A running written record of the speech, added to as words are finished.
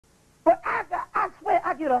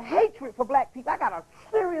get a hatred for black people. I got a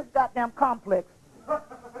serious goddamn complex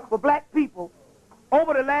for black people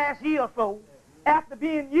over the last year or so, after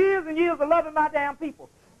being years and years of loving my damn people.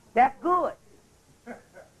 That's good.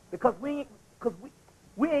 Because we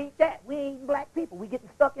ain't that. We ain't black people. We getting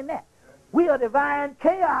stuck in that. We are divine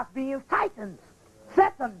chaos beings, titans,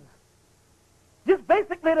 satans. Just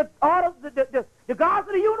basically the gods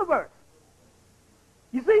of the universe.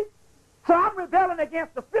 You see? So I'm rebelling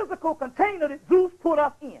against the physical container that Zeus put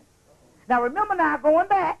us in. Now remember now, going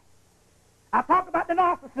back, I talked about the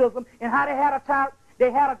narcissism and how they had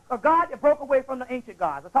a god that broke away from the ancient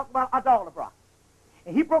gods. I talked about Adalabra.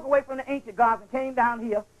 And he broke away from the ancient gods and came down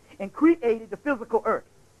here and created the physical earth.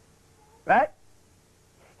 Right?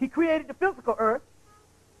 He created the physical earth.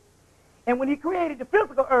 And when he created the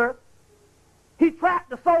physical earth, he trapped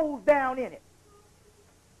the souls down in it.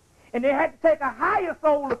 And they had to take a higher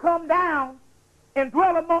soul to come down and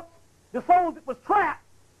dwell amongst the souls that was trapped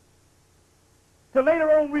to later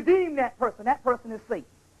on redeem that person. That person is Satan.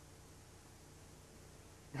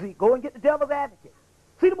 You see, go and get the Devil's Advocate.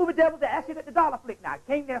 See the movie Devil's Advocate? I see it at the Dollar Flick now. It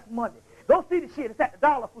came there Monday. Go see the shit. It's at the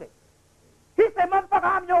Dollar Flick. He said, motherfucker,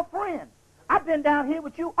 I'm your friend. I've been down here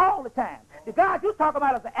with you all the time. The God you talking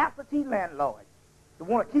about is an absentee landlord. They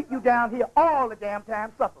want to keep you down here all the damn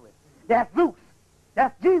time suffering. That's Zeus.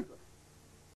 That's Jesus.